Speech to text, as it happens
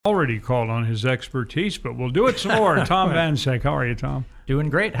Already called on his expertise, but we'll do it some more. Tom Bansak, how are you, Tom?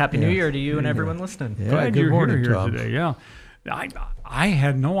 Doing great. Happy New Year to you and everyone listening. Yeah, glad you're here today. Yeah, I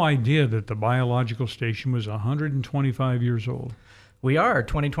had no idea that the biological station was 125 years old. We are.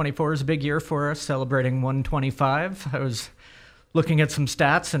 2024 is a big year for us, celebrating 125. I was looking at some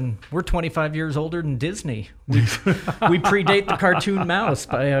stats, and we're 25 years older than Disney. We predate the cartoon mouse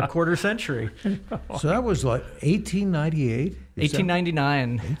by a quarter century. So that was like 1898?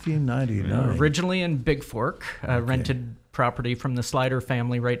 1899. 1899. Originally in Big Fork, rented property from the Slider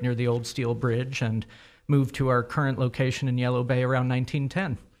family right near the old steel bridge, and moved to our current location in Yellow Bay around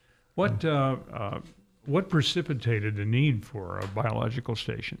 1910. What precipitated the need for a biological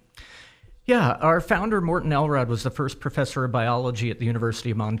station? Yeah, our founder, Morton Elrod, was the first professor of biology at the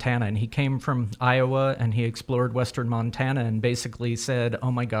University of Montana, and he came from Iowa, and he explored western Montana and basically said, oh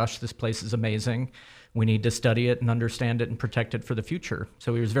my gosh, this place is amazing. We need to study it and understand it and protect it for the future.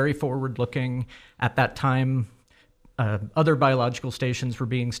 So he was very forward-looking. At that time, other biological stations were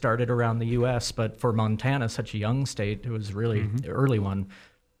being started around the U.S., but for Montana, such a young state, it was really the early one.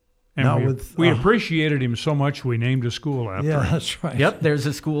 And we appreciated him so much, we named a school after him. Yeah, that's right. Yep, there's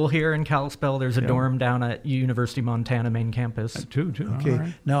a school here in Kalispell. There's a dorm down at University of Montana main campus. Too. Okay,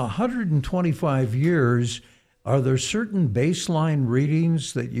 right. Now 125 years, are there certain baseline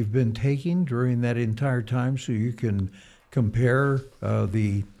readings that you've been taking during that entire time so you can compare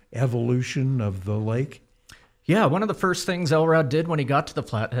the evolution of the lake? Yeah, one of the first things Elrod did when he got to the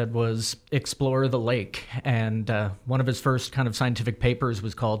Flathead was explore the lake. And one of his first kind of scientific papers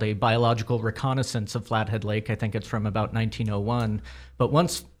was called A Biological Reconnaissance of Flathead Lake. I think it's from about 1901. But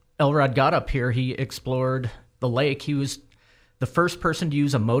once Elrod got up here, he explored the lake. He was the first person to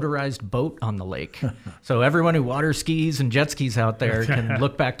use a motorized boat on the lake. So everyone who water skis and jet skis out there can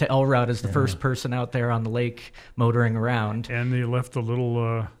look back to Elrod as the first person out there on the lake motoring around. And they left the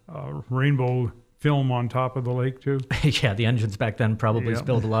little rainbow film on top of the lake too. Yeah, the engines back then probably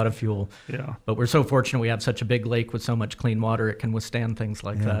spilled a lot of fuel. Yeah. But we're so fortunate we have such a big lake with so much clean water, it can withstand things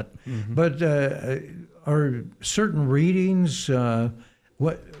like that. Mm-hmm. But are certain readings, how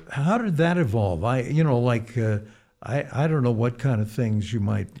did that evolve? I don't know what kind of things you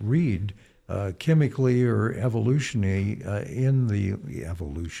might read chemically or evolutionary in the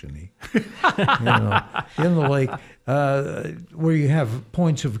lake, where you have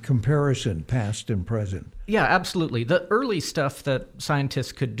points of comparison, past and present. Yeah, absolutely. The early stuff that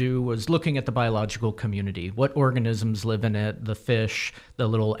scientists could do was looking at the biological community, what organisms live in it, the fish, the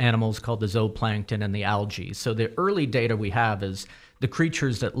little animals called the zooplankton, and the algae. So the early data we have is the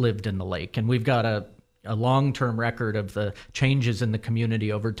creatures that lived in the lake, and we've got a long-term record of the changes in the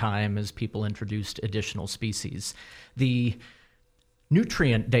community over time as people introduced additional species. The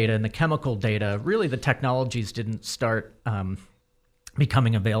nutrient data and the chemical data, really the technologies didn't start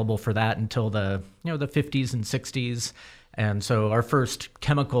becoming available for that until the 50s and 60s. And so our first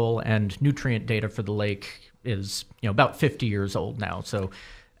chemical and nutrient data for the lake is about 50 years old now. So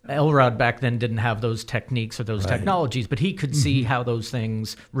Elrod back then didn't have those techniques or those technologies, but he could see how those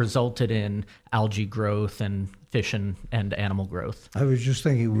things resulted in algae growth and fish and animal growth. I was just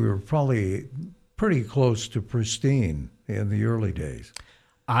thinking we were probably pretty close to pristine in the early days.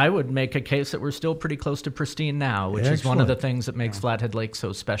 I would make a case that we're still pretty close to pristine now, which is one of the things that makes Flathead Lake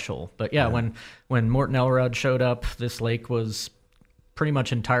so special. But when Morton Elrod showed up, this lake was pretty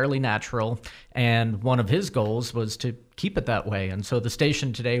much entirely natural, and one of his goals was to keep it that way. And so the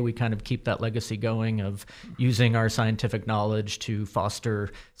station today, we kind of keep that legacy going of using our scientific knowledge to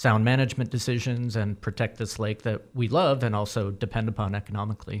foster sound management decisions and protect this lake that we love and also depend upon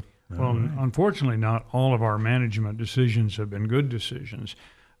economically. Well, unfortunately, not all of our management decisions have been good decisions.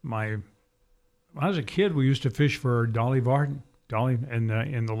 When I was a kid, we used to fish for dolly in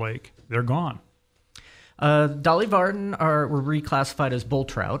the lake. They're gone. Dolly Varden were reclassified as bull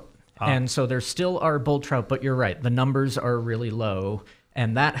trout, and so there still are bull trout, but you're right, the numbers are really low,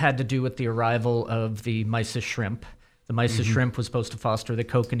 and that had to do with the arrival of the mysis shrimp. The mysis shrimp was supposed to foster the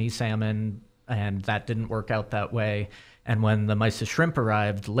kokanee salmon, and that didn't work out that way. And when the mysis shrimp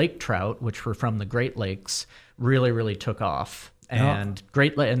arrived, lake trout, which were from the Great Lakes, really, really took off. And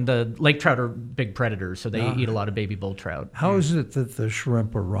the lake trout are big predators, so they eat a lot of baby bull trout. How is it that the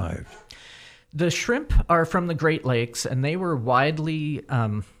shrimp arrived? The shrimp are from the Great Lakes, and they were widely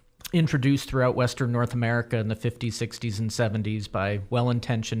introduced throughout Western North America in the 50s, 60s, and 70s by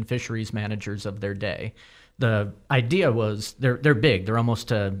well-intentioned fisheries managers of their day. The idea was they're big, they're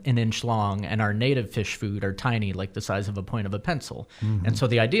almost an inch long, and our native fish food are tiny, like the size of a point of a pencil. And so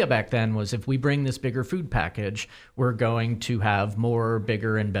the idea back then was if we bring this bigger food package, we're going to have more,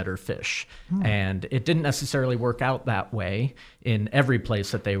 bigger, and better fish. And it didn't necessarily work out that way. in every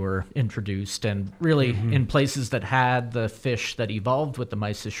place that they were introduced, and really in places that had the fish that evolved with the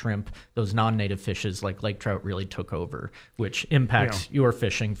mysis shrimp, those non-native fishes like lake trout really took over, which impacts your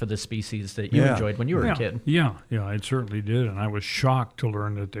fishing for the species that you enjoyed when you were a kid. Yeah, it certainly did, and I was shocked to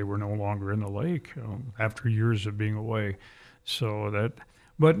learn that they were no longer in the lake after years of being away. So that,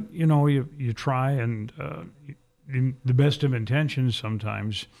 but you try, and the best of intentions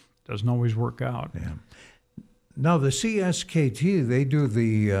sometimes doesn't always work out. Yeah. Now the CSKT, they do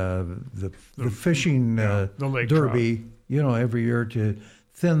the fishing the lake derby, every year to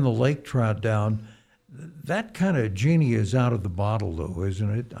thin the lake trout down. That kind of genie is out of the bottle, though, isn't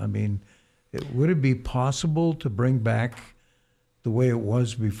it? I mean, would it be possible to bring back the way it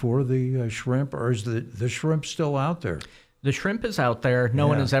was before the shrimp, or is the shrimp still out there? The shrimp is out there. No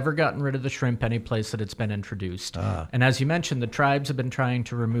one has ever gotten rid of the shrimp any place that it's been introduced. And as you mentioned, the tribes have been trying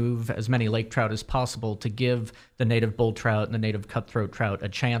to remove as many lake trout as possible to give the native bull trout and the native cutthroat trout a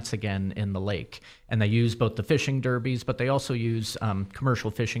chance again in the lake. And they use both the fishing derbies, but they also use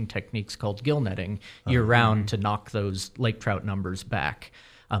commercial fishing techniques called gill netting year-round to knock those lake trout numbers back.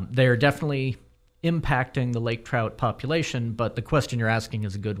 They're definitely impacting the lake trout population, but the question you're asking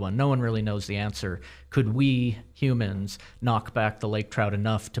is a good one. No one really knows the answer. Could we humans knock back the lake trout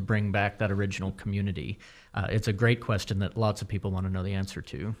enough to bring back that original community? It's a great question that lots of people want to know the answer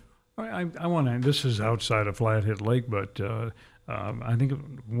to. I want to. This is outside of Flathead Lake, but I think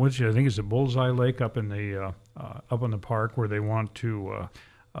it's a Bullseye Lake up in the park where they want to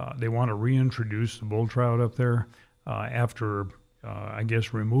reintroduce the bull trout up there after. I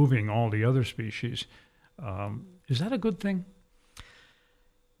guess removing all the other species. Is that a good thing?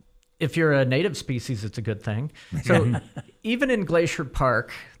 If you're a native species, it's a good thing. So even in Glacier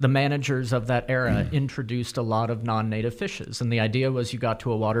Park, the managers of that era introduced a lot of non-native fishes. And the idea was you got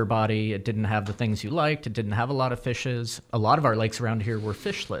to a water body, it didn't have the things you liked, it didn't have a lot of fishes. A lot of our lakes around here were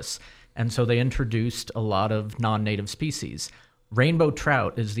fishless. And so they introduced a lot of non-native species. Rainbow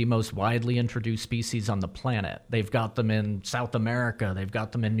trout is the most widely introduced species on the planet. They've got them in South America. They've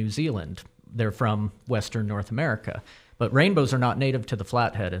got them in New Zealand. They're from Western North America. But rainbows are not native to the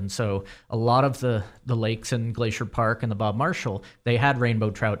Flathead. And so a lot of the lakes in Glacier Park and the Bob Marshall, they had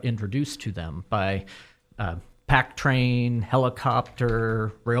rainbow trout introduced to them by pack train,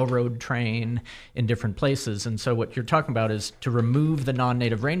 helicopter, railroad train in different places. And so what you're talking about is to remove the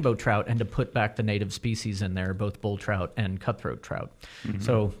non-native rainbow trout and to put back the native species in there, both bull trout and cutthroat trout.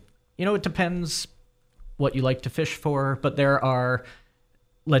 So, it depends what you like to fish for, but there are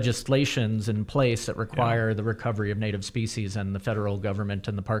legislations in place that require the recovery of native species, and the federal government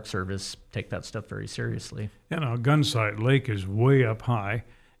and the Park Service take that stuff very seriously. Gunsight Lake is way up high,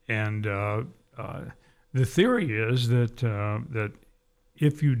 and the theory is that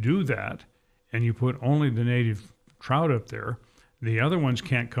if you do that and you put only the native trout up there, the other ones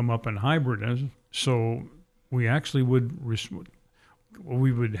can't come up and hybridize. So we actually would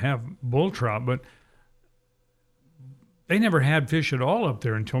have bull trout, but they never had fish at all up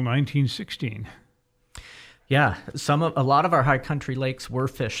there until 1916. Yeah, a lot of our high country lakes were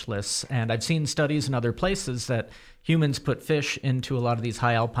fishless, and I've seen studies in other places that humans put fish into a lot of these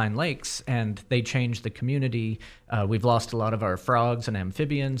high alpine lakes, and they changed the community. We've lost a lot of our frogs and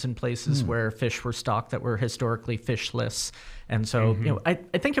amphibians in places where fish were stocked that were historically fishless. And so, I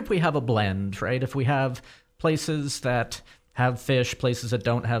think if we have a blend, right? If we have places that have fish, places that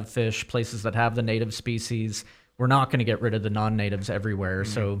don't have fish, places that have the native species, we're not going to get rid of the non-natives everywhere.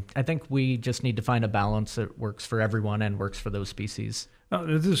 So I think we just need to find a balance that works for everyone and works for those species.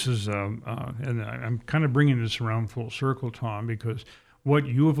 This is, and I'm kind of bringing this around full circle, Tom, because what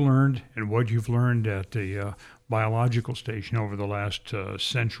you have learned and what you've learned at the biological station over the last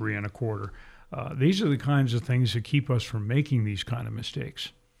century and a quarter, these are the kinds of things that keep us from making these kind of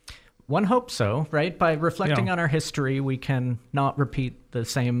mistakes. One hopes so, right? By reflecting on our history, we can not repeat the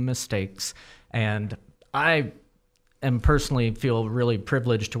same mistakes. And I personally feel really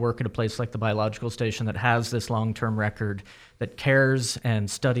privileged to work at a place like the Biological Station that has this long-term record, that cares and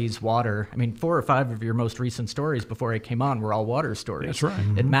studies water. I mean, 4 or 5 of your most recent stories before I came on were all water stories. That's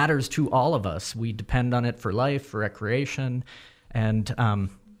right. It matters to all of us. We depend on it for life, for recreation. And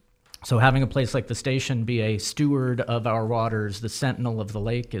so having a place like the station be a steward of our waters, the sentinel of the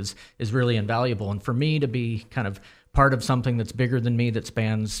lake, is really invaluable. And for me to be kind of part of something that's bigger than me, that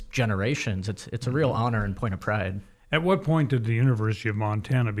spans generations, it's a real honor and point of pride. At what point did the University of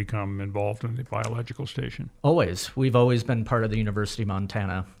Montana become involved in the biological station? Always. We've always been part of the University of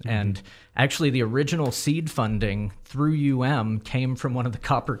Montana. And actually, the original seed funding through UM came from one of the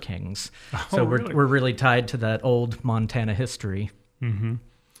Copper Kings. So really? we're really tied to that old Montana history. Mm-hmm.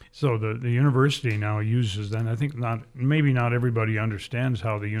 So the university now uses that. And I think maybe not everybody understands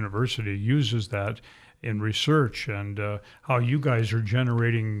how the university uses that in research, and how you guys are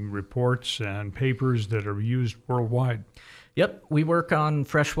generating reports and papers that are used worldwide. Yep, we work on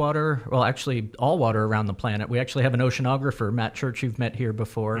freshwater, well, actually all water around the planet. We actually have an oceanographer, Matt Church, you've met here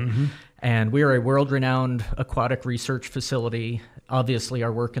before. And we are a world-renowned aquatic research facility. Obviously,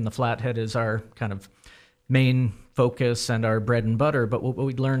 our work in the Flathead is our kind of main focus and our bread and butter, but what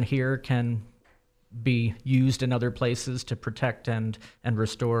we learn here can be used in other places to protect and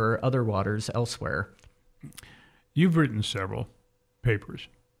restore other waters elsewhere. You've written several papers.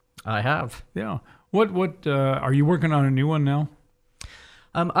 I have. Yeah. What are you working on a new one now?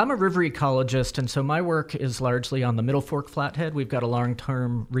 I'm a river ecologist, and so my work is largely on the Middle Fork Flathead. We've got a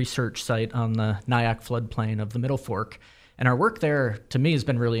long-term research site on the Nyack floodplain of the Middle Fork, and our work there, to me, has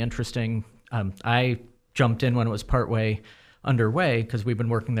been really interesting. I jumped in when it was partway underway because we've been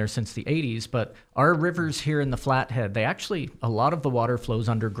working there since the 80s, but our rivers here in the Flathead, a lot of the water flows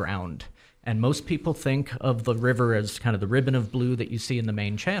underground. And most people think of the river as kind of the ribbon of blue that you see in the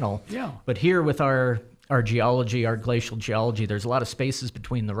main channel. Yeah. But here with our geology, our glacial geology, there's a lot of spaces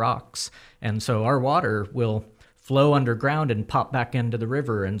between the rocks. And so our water will flow underground and pop back into the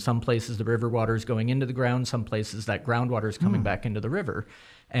river. And some places the river water is going into the ground, some places that groundwater is coming back into the river.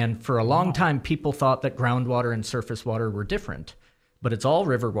 And for a long time, people thought that groundwater and surface water were different. But it's all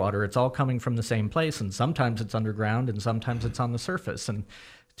river water. It's all coming from the same place. And sometimes it's underground and sometimes it's on the surface. And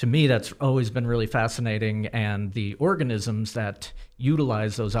to me, that's always been really fascinating, and the organisms that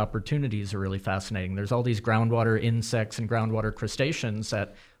utilize those opportunities are really fascinating. There's all these groundwater insects and groundwater crustaceans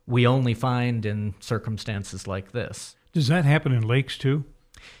that we only find in circumstances like this. Does that happen in lakes too?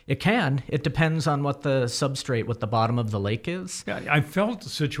 It can. It depends on what the substrate, what the bottom of the lake is. Yeah, I felt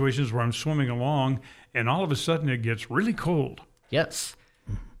situations where I'm swimming along and all of a sudden it gets really cold. Yes.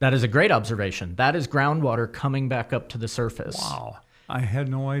 That is a great observation. That is groundwater coming back up to the surface. Wow. I had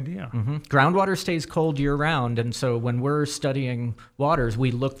no idea. Groundwater stays cold year-round, and so when we're studying waters,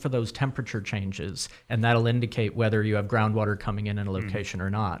 we look for those temperature changes, and that'll indicate whether you have groundwater coming in a location or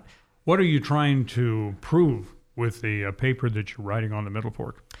not. What are you trying to prove with the paper that you're writing on the Middle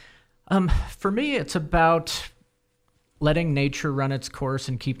Fork? For me, it's about letting nature run its course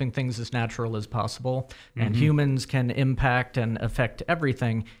and keeping things as natural as possible. And humans can impact and affect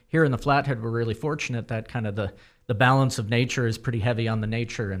everything. Here in the Flathead, we're really fortunate that kind of the balance of nature is pretty heavy on the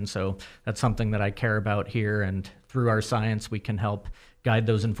nature. And so that's something that I care about here. And through our science, we can help guide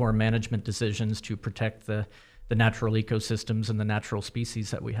those informed management decisions to protect the natural ecosystems and the natural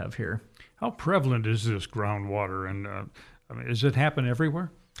species that we have here. How prevalent is this groundwater? And does it happen everywhere?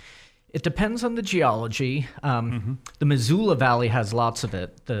 It depends on the geology. The Missoula Valley has lots of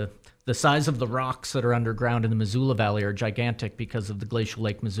it. The size of the rocks that are underground in the Missoula Valley are gigantic because of the glacial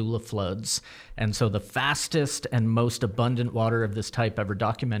Lake Missoula floods. And so the fastest and most abundant water of this type ever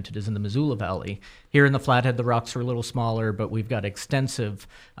documented is in the Missoula Valley. Here in the Flathead, the rocks are a little smaller, but we've got extensive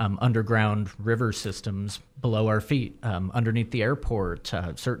underground river systems below our feet, underneath the airport,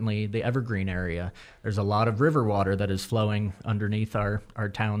 certainly the Evergreen area. There's a lot of river water that is flowing underneath our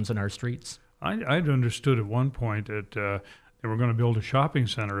towns and our streets. I'd understood at one point that they were going to build a shopping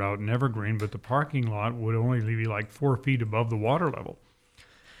center out in Evergreen, but the parking lot would only be like 4 feet above the water level.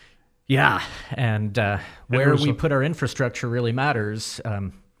 Yeah, and where we put our infrastructure really matters.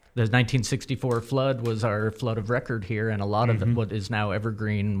 The 1964 flood was our flood of record here, and a lot of what is now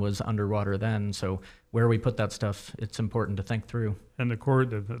Evergreen was underwater then. So where we put that stuff, it's important to think through. And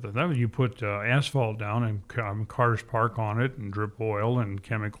you put asphalt down and cars park on it and drip oil and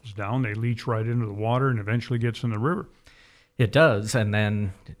chemicals down. They leach right into the water and eventually gets in the river. It does, and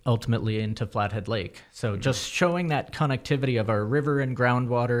then ultimately into Flathead Lake. So just showing that connectivity of our river and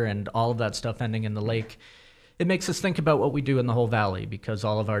groundwater and all of that stuff ending in the lake, it makes us think about what we do in the whole valley, because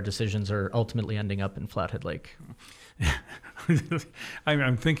all of our decisions are ultimately ending up in Flathead Lake.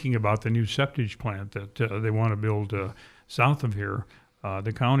 I'm thinking about the new septic plant that they want to build south of here.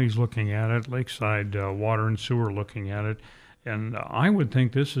 The county's looking at it, Lakeside Water and Sewer looking at it, and I would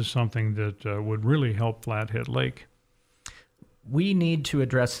think this is something that would really help Flathead Lake. We need to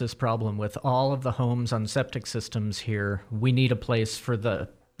address this problem with all of the homes on septic systems here. We need a place for the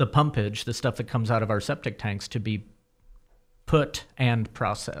pumpage, the stuff that comes out of our septic tanks, to be put and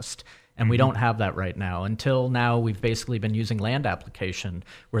processed. And we don't have that right now. Until now, we've basically been using land application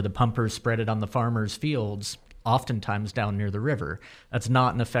where the pumpers spread it on the farmers' fields, oftentimes down near the river. That's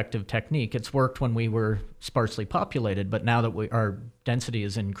not an effective technique. It's worked when we were sparsely populated, but now that our density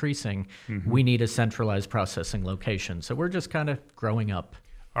is increasing, we need a centralized processing location. So we're just kind of growing up.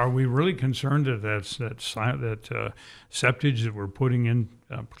 Are we really concerned that septage that we're putting in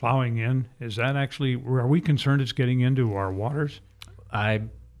plowing in, is that actually, are we concerned it's getting into our waters? I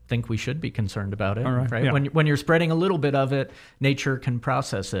think we should be concerned about it, All right, yeah. When you're spreading a little bit of it, nature can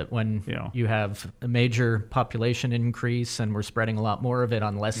process it. When you have a major population increase and we're spreading a lot more of it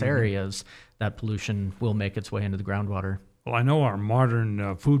on less areas, that pollution will make its way into the groundwater. Well, I know our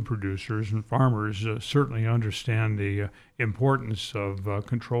modern food producers and farmers certainly understand the importance of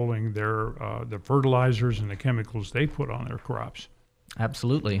controlling the fertilizers and the chemicals they put on their crops.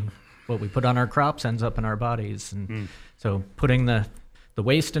 Absolutely. What we put on our crops ends up in our bodies. And so putting the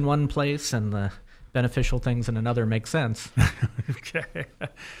waste in one place and the beneficial things in another makes sense. Okay.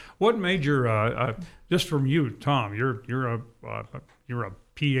 What major, just from you, Tom, you're a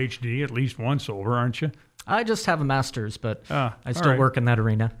PhD, at least once over, aren't you? I just have a master's, but I still right. work in that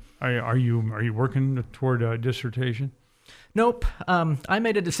arena. Are you working toward a dissertation? Nope. I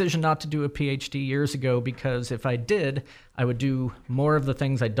made a decision not to do a PhD years ago because if I did, I would do more of the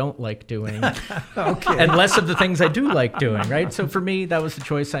things I don't like doing and less of the things I do like doing, right? So for me, that was the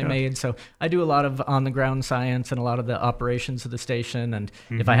choice I made. So I do a lot of on-the-ground science and a lot of the operations of the station. And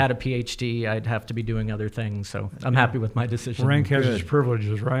if I had a PhD, I'd have to be doing other things. So I'm happy with my decision. Rank has its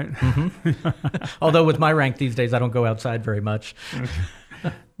privileges, right? Although with my rank these days, I don't go outside very much.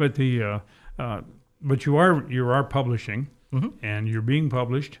 But but you are publishing, and you're being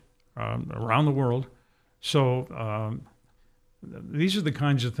published around the world. So these are the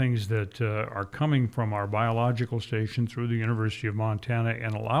kinds of things that are coming from our biological station through the University of Montana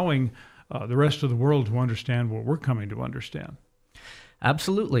and allowing the rest of the world to understand what we're coming to understand.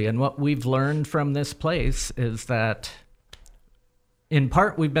 Absolutely. And what we've learned from this place is that in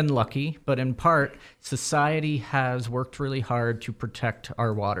part, we've been lucky, but in part, society has worked really hard to protect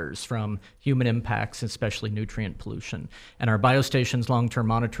our waters from human impacts, especially nutrient pollution. And our biostation's long-term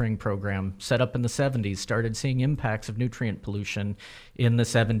monitoring program, set up in the 70s, started seeing impacts of nutrient pollution in the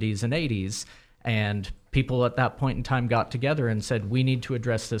 70s and 80s. And people at that point in time got together and said, we need to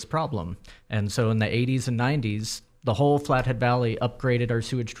address this problem. And so in the 80s and 90s, the whole Flathead Valley upgraded our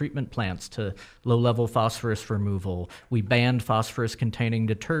sewage treatment plants to low-level phosphorus removal. We banned phosphorus-containing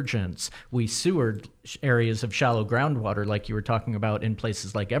detergents. We sewered areas of shallow groundwater like you were talking about in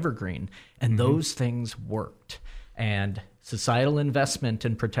places like Evergreen. And those things worked. And societal investment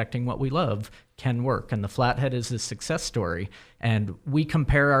in protecting what we love can work. And the Flathead is a success story. And we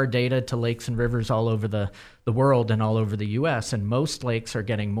compare our data to lakes and rivers all over the world and all over the U.S. And most lakes are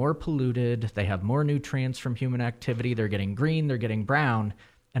getting more polluted. They have more nutrients from human activity. They're getting green. They're getting brown.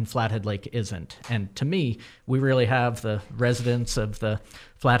 And Flathead Lake isn't. And to me, we really have the residents of the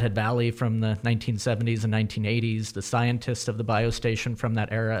Flathead Valley from the 1970s and 1980s, the scientists of the biostation from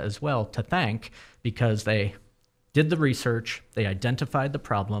that era as well, to thank, because they did the research, they identified the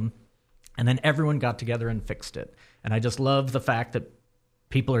problem, and then everyone got together and fixed it. And I just love the fact that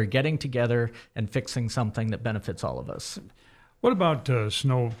people are getting together and fixing something that benefits all of us. What about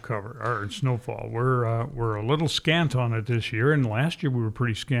snow cover or snowfall? We're a little scant on it this year, and last year we were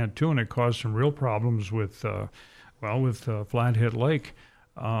pretty scant too, and it caused some real problems with Flathead Lake.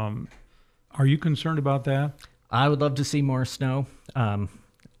 Are you concerned about that? I would love to see more snow.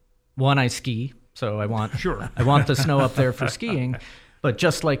 One, I ski. So I want the snow up there for skiing. But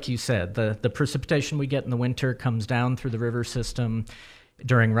just like you said, the precipitation we get in the winter comes down through the river system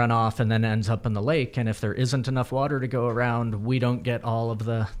during runoff and then ends up in the lake. And if there isn't enough water to go around, we don't get all of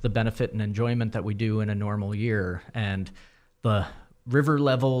the benefit and enjoyment that we do in a normal year. And the river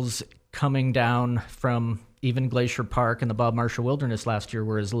levels coming down from even Glacier Park and the Bob Marshall Wilderness last year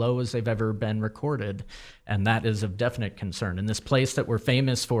were as low as they've ever been recorded. And that is of definite concern. In this place that we're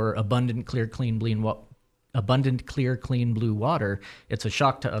famous for abundant, clear, clean blue water, it's a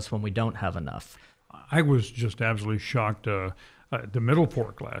shock to us when we don't have enough. I was just absolutely shocked at the Middle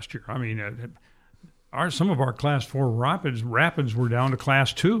Fork last year. I mean, some of our Class 4 rapids were down to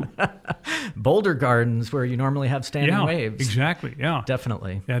Class 2. Boulder Gardens, where you normally have standing waves. Exactly, yeah.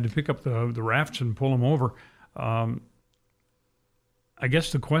 Definitely. You had to pick up the rafts and pull them over. I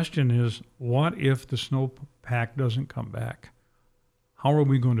guess the question is, what if the snowpack doesn't come back? How are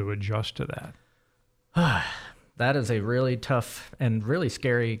we going to adjust to that? That is a really tough and really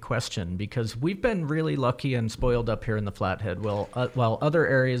scary question because we've been really lucky and spoiled up here in the Flathead. While other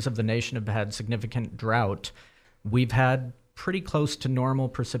areas of the nation have had significant drought, we've had pretty close to normal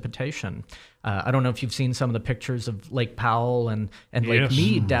precipitation. I don't know if you've seen some of the pictures of Lake Powell and Lake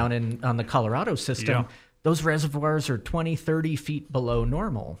Mead down on the Colorado system. Yeah. Those reservoirs are 20, 30 feet below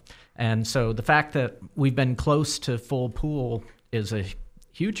normal. And so the fact that we've been close to full pool is a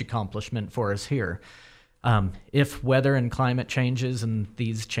huge accomplishment for us here. If weather and climate changes and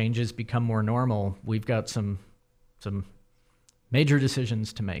these changes become more normal, we've got some major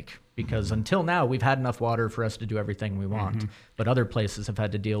decisions to make, because until now we've had enough water for us to do everything we want, but other places have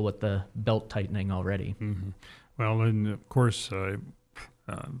had to deal with the belt tightening already. Well, and of course,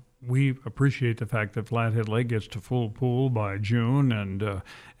 we appreciate the fact that Flathead Lake gets to full pool by June,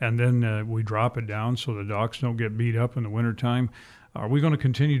 and then we drop it down so the docks don't get beat up in the wintertime. Are we going to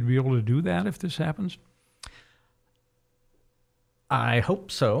continue to be able to do that if this happens? I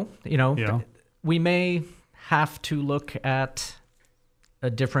hope so. We may have to look at a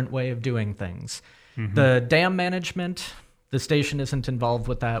different way of doing things. The dam management, the station isn't involved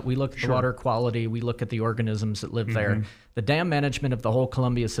with that. We look at the water quality. We look at the organisms that live there. The dam management of the whole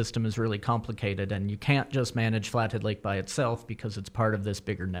Columbia system is really complicated, and you can't just manage Flathead Lake by itself because it's part of this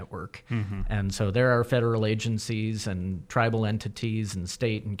bigger network. And so there are federal agencies and tribal entities and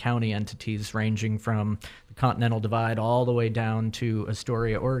state and county entities ranging from the Continental Divide all the way down to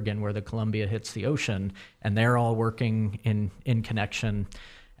Astoria, Oregon, where the Columbia hits the ocean, and they're all working in connection.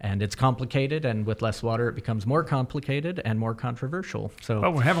 And it's complicated, and with less water, it becomes more complicated and more controversial.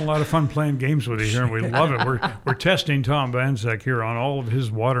 Well, we're having a lot of fun playing games with you here, and we love it. We're testing Tom Bansak here on all of his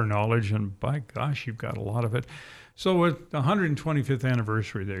water knowledge, and by gosh, you've got a lot of it. So with the 125th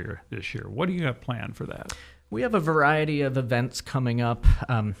anniversary there this year, what do you got planned for that? We have a variety of events coming up.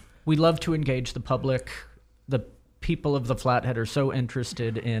 We love to engage the public. The people of the Flathead are so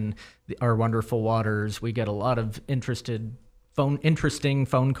interested in our wonderful waters. We get a lot of interesting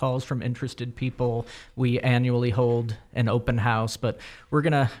phone calls from interested people. We annually hold an open house, but we're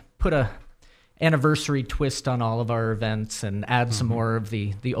going to put a anniversary twist on all of our events and add some more of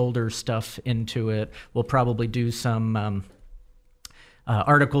the older stuff into it. We'll probably do some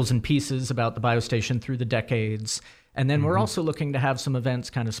articles and pieces about the biostation through the decades. And then we're also looking to have some events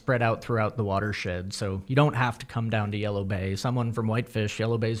kind of spread out throughout the watershed. So you don't have to come down to Yellow Bay. Someone from Whitefish,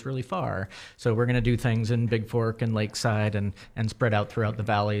 Yellow Bay is really far. So we're going to do things in Big Fork and Lakeside and spread out throughout the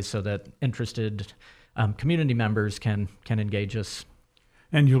valley so that interested community members can engage us.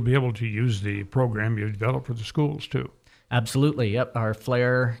 And you'll be able to use the program you developed for the schools, too. Absolutely, yep. Our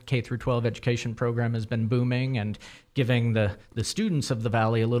FLAIR K-12 education program has been booming, and giving the students of the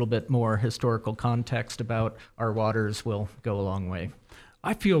valley a little bit more historical context about our waters will go a long way.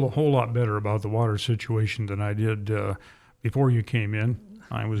 I feel a whole lot better about the water situation than I did before you came in.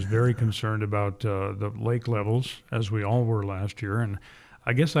 I was very concerned about the lake levels, as we all were last year, and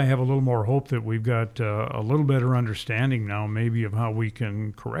I guess I have a little more hope that we've got a little better understanding now maybe of how we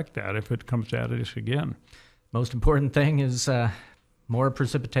can correct that if it comes at us again. Most important thing is more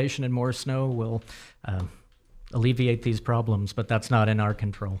precipitation and more snow will alleviate these problems, but that's not in our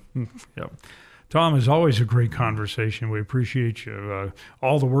control. Yep. Tom, it's always a great conversation. We appreciate you,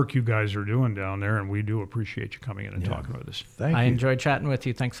 all the work you guys are doing down there, and we do appreciate you coming in and talking with us. Thank you. I enjoyed chatting with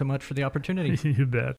you. Thanks so much for the opportunity. You bet.